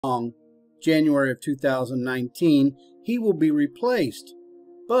January of 2019, he will be replaced.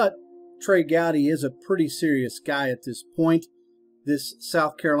 But Trey Gowdy is a pretty serious guy at this point. This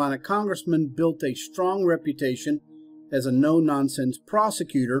South Carolina congressman built a strong reputation as a no-nonsense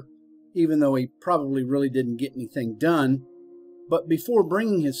prosecutor, even though he probably really didn't get anything done. But before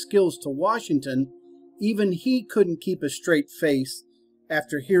bringing his skills to Washington, even he couldn't keep a straight face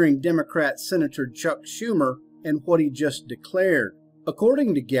after hearing Democrat Senator Chuck Schumer and what he just declared.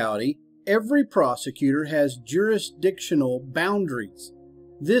 According to Gowdy, every prosecutor has jurisdictional boundaries.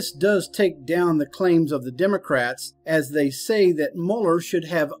 This does take down the claims of the Democrats, as they say that Mueller should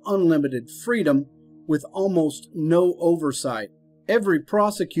have unlimited freedom with almost no oversight. Every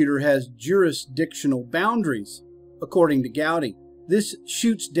prosecutor has jurisdictional boundaries, according to Gowdy. This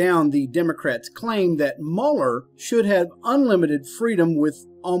shoots down the Democrats' claim that Mueller should have unlimited freedom with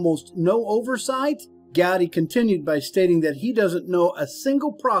almost no oversight. Gowdy continued by stating that he doesn't know a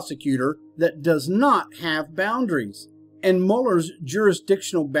single prosecutor that does not have boundaries. And Mueller's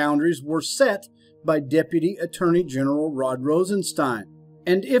jurisdictional boundaries were set by Deputy Attorney General Rod Rosenstein.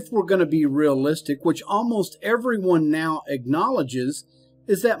 And if we're going to be realistic, which almost everyone now acknowledges,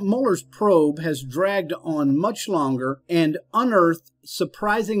 is that Mueller's probe has dragged on much longer and unearthed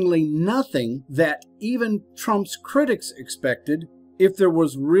surprisingly nothing that even Trump's critics expected. If there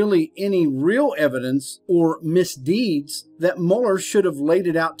was really any real evidence or misdeeds, that Mueller should have laid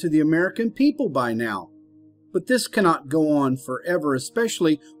it out to the American people by now. But this cannot go on forever,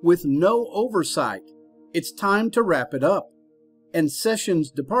 especially with no oversight. It's time to wrap it up. And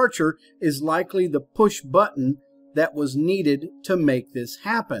Sessions' departure is likely the push button that was needed to make this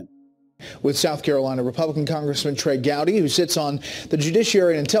happen. With South Carolina Republican Congressman Trey Gowdy, who sits on the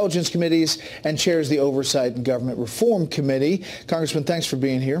Judiciary and Intelligence Committees and chairs the Oversight and Government Reform Committee. Congressman, thanks for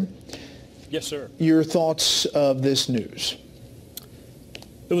being here. Yes, sir. Your thoughts of this news?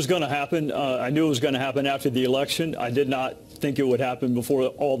 It was going to happen. I knew it was going to happen after the election. I did not think it would happen before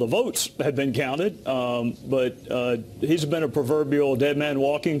all the votes had been counted. But he's been a proverbial dead man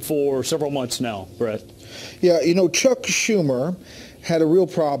walking for several months now, Brett. Yeah, you know, Chuck Schumer had a real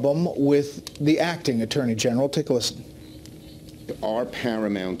problem with the acting Attorney General. Take a listen. Our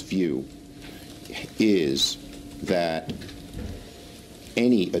paramount view is that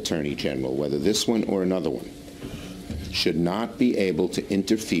any Attorney General, whether this one or another one, should not be able to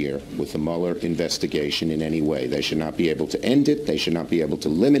interfere with the Mueller investigation in any way. They should not be able to end it. They should not be able to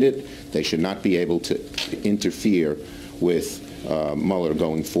limit it. They should not be able to interfere with Mueller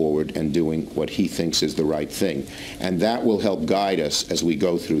going forward and doing what he thinks is the right thing. And that will help guide us as we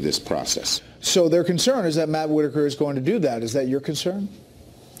go through this process. So their concern is that Matt Whitaker is going to do that. Is that your concern?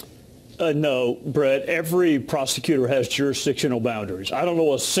 No, Brett. Every prosecutor has jurisdictional boundaries. I don't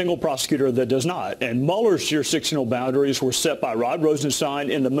know a single prosecutor that does not. And Mueller's jurisdictional boundaries were set by Rod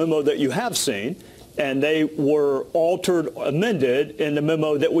Rosenstein in the memo that you have seen, and they were altered, amended in the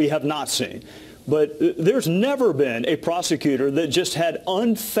memo that we have not seen. But there's never been a prosecutor that just had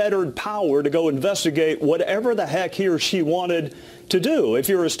unfettered power to go investigate whatever the heck he or she wanted to do. If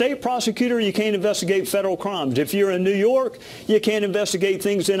you're a state prosecutor, you can't investigate federal crimes. If you're in New York, you can't investigate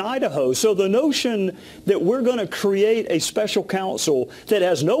things in Idaho. So the notion that we're going to create a special counsel that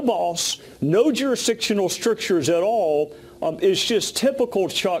has no boss, no jurisdictional strictures at all, is just typical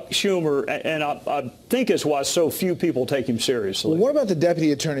Chuck Schumer, and I think it's why so few people take him seriously. Well, what about the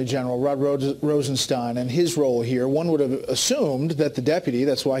Deputy Attorney General, Rod Rosenstein, and his role here? One would have assumed that the deputy,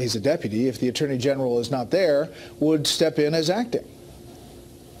 that's why he's a deputy, if the Attorney General is not there, would step in as acting.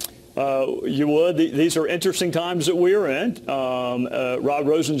 You would. These are interesting times that we're in. Rod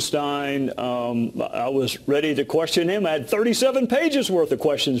Rosenstein, I was ready to question him. I had 37 pages worth of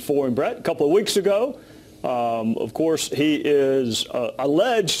questions for him, Brett, a couple of weeks ago. Of course, he is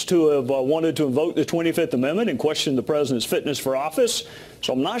alleged to have wanted to invoke the 25th Amendment and question the president's fitness for office.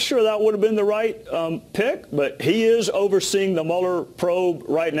 So I'm not sure that would have been the right pick, but he is overseeing the Mueller probe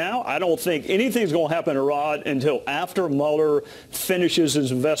right now. I don't think anything's going to happen to Rod until after Mueller finishes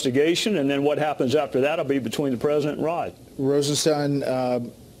his investigation, and then what happens after that will be between the president and Rod. Rosenstein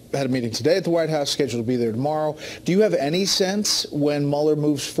had a meeting today at the White House, scheduled to be there tomorrow. Do you have any sense when Mueller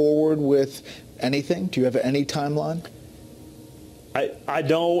moves forward with anything? Do you have any timeline? I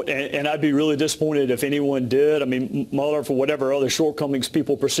don't, and I'd be really disappointed if anyone did. I mean, Mueller, for whatever other shortcomings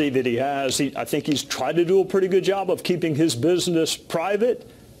people perceive that he has, I think he's tried to do a pretty good job of keeping his business private.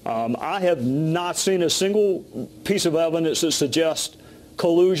 I have not seen a single piece of evidence that suggests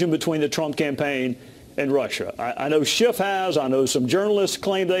collusion between the Trump campaign and Russia. I know Schiff has. I know some journalists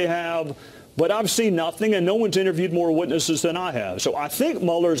claim they have. But I've seen nothing, and no one's interviewed more witnesses than I have. So I think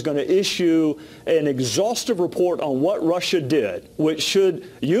Mueller is going to issue an exhaustive report on what Russia did, which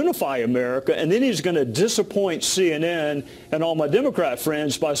should unify America, and then he's going to disappoint CNN and all my Democrat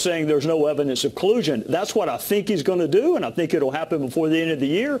friends by saying there's no evidence of collusion. That's what I think he's going to do, and I think it'll happen before the end of the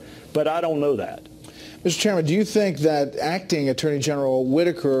year, but I don't know that. Mr. Chairman, do you think that acting Attorney General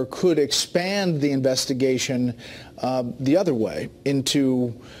Whitaker could expand the investigation the other way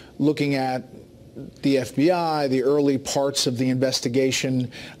into looking at the FBI, the early parts of the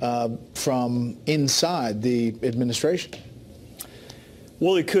investigation from inside the administration?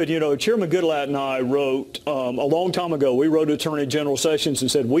 Well, he could. You know, Chairman Goodlatte and I wrote a long time ago, we wrote Attorney General Sessions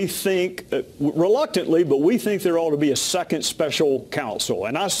and said, we think, reluctantly, but we think there ought to be a second special counsel.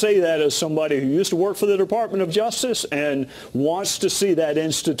 And I say that as somebody who used to work for the Department of Justice and wants to see that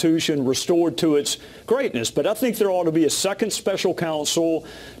institution restored to its greatness. But I think there ought to be a second special counsel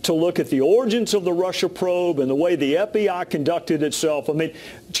to look at the origins of the Russia probe and the way the FBI conducted itself. I mean,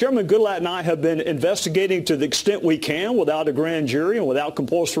 Chairman Goodlatte and I have been investigating to the extent we can without a grand jury and without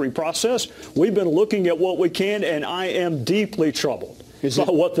compulsory process. We've been looking at what we can, and I am deeply troubled by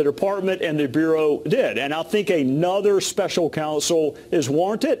what the department and the Bureau did. And I think another special counsel is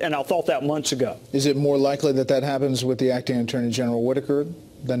warranted, and I thought that months ago. Is it more likely that that happens with the acting Attorney General Whitaker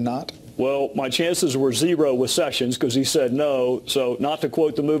than not? Well, my chances were 0 with Sessions because he said no. So not to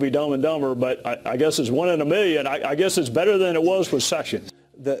quote the movie Dumb and Dumber, but I guess it's 1 in a million. I guess it's better than it was with Sessions.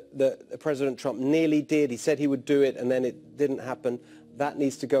 That President Trump nearly did. He said he would do it, and then it didn't happen. That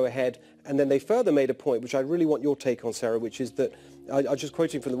needs to go ahead. And then they further made a point, which I really want your take on, Sarah, which is that, I'm just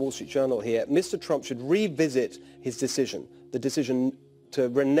quoting from the Wall Street Journal here, Mr. Trump should revisit his decision, the decision to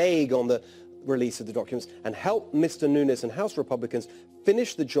renege on the release of the documents, and help Mr. Nunes and House Republicans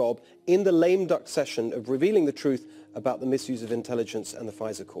finish the job in the lame duck session of revealing the truth about the misuse of intelligence and the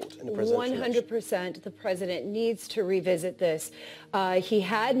FISA court in the presidential 100%. The president needs to revisit this. He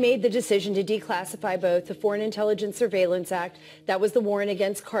had made the decision to declassify both the Foreign Intelligence Surveillance Act. That was the warrant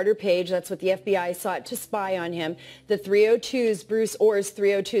against Carter Page. That's what the FBI sought to spy on him. The 302s, Bruce Orr's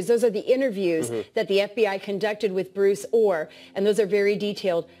 302s, those are the interviews that the FBI conducted with Bruce Orr, and those are very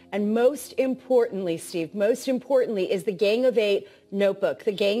detailed. And most importantly, Steve, most importantly is the Gang of Eight notebook,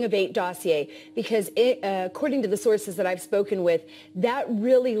 the Gang of Eight dossier, because according to the sources that I've spoken with, that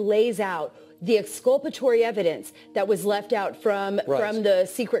really lays out the exculpatory evidence that was left out from the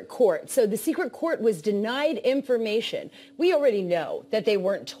secret court. So the secret court was denied information. We already know that they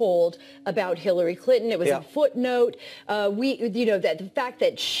weren't told about Hillary Clinton. It was a footnote. That the fact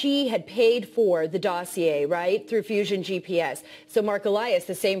that she had paid for the dossier, right, through Fusion GPS. So Mark Elias,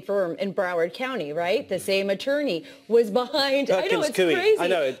 the same firm in Broward County, right, the same attorney, was behind. Perkins I know, it's Coie. crazy. I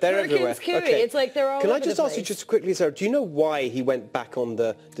know, they're everywhere. Okay. It's like they're all Can over I just the ask you place. just quickly, Sarah, do you know why he went back on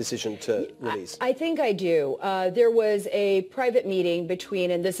the decision to release? I think I do. There was a private meeting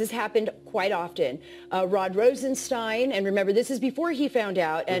between, and this has happened quite often, Rod Rosenstein, and remember this is before he found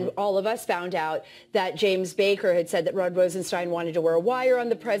out, and all of us found out, that James Baker had said that Rod Rosenstein wanted to wear a wire on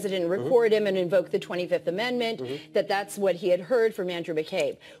the president and record him and invoke the 25th Amendment, that's what he had heard from Andrew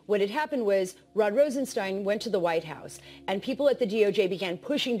McCabe. What had happened was Rod Rosenstein went to the White House, and people at the DOJ began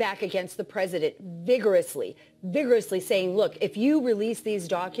pushing back against the president vigorously saying, look, if you release these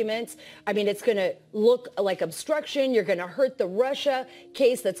documents, I mean, it's going to look like obstruction. You're going to hurt the Russia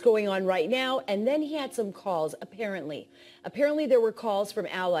case that's going on right now. And then he had some calls, apparently. Apparently there were calls from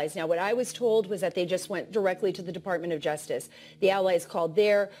allies. Now, what I was told was that they just went directly to the Department of Justice. The allies called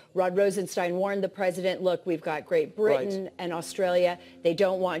there. Rod Rosenstein warned the president, look, we've got Great Britain and Australia. They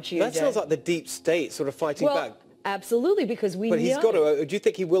don't want you That sounds like the deep state sort of fighting back. Absolutely, because we know. But he's got to. Do you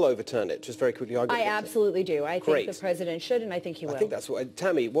think he will overturn it? Just very quickly. I absolutely do. I think the president should, and I think he will. I think that's what.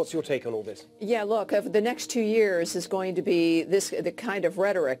 Tammy, what's your take on all this? Yeah, look, the next 2 years is going to be the kind of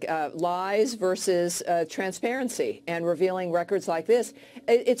rhetoric, lies versus transparency, and revealing records like this.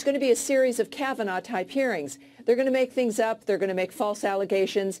 It's going to be a series of Kavanaugh-type hearings. They're going to make things up. They're going to make false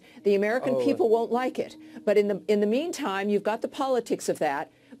allegations. The American people won't like it. But in the meantime, you've got the politics of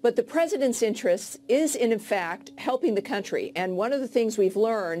that. But the president's interest is, in fact, helping the country. And one of the things we've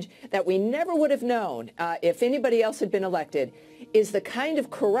learned that we never would have known if anybody else had been elected is the kind of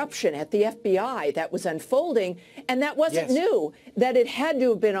corruption at the FBI that was unfolding. And that wasn't new, that it had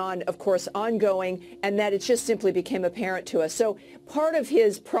to have been of course, ongoing, and that it just simply became apparent to us. So part of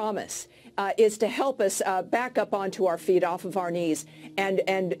his promise is to help us back up onto our feet, off of our knees, and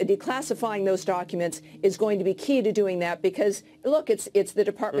declassifying those documents is going to be key to doing that, because look, it's the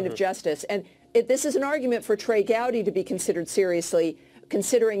Department of Justice, and this is an argument for Trey Gowdy to be considered seriously,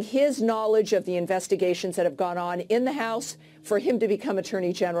 considering his knowledge of the investigations that have gone on in the House, for him to become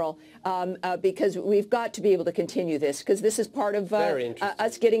Attorney General, because we've got to be able to continue this, because this is part of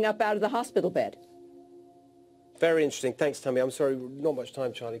us getting up out of the hospital bed. Very interesting. Thanks, Tammy. I'm sorry, not much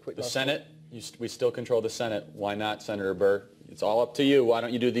time, Charlie. Quick. The Senate, we still control the Senate. Why not, Senator Burr? It's all up to you. Why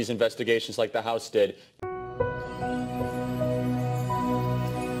don't you do these investigations like the House did?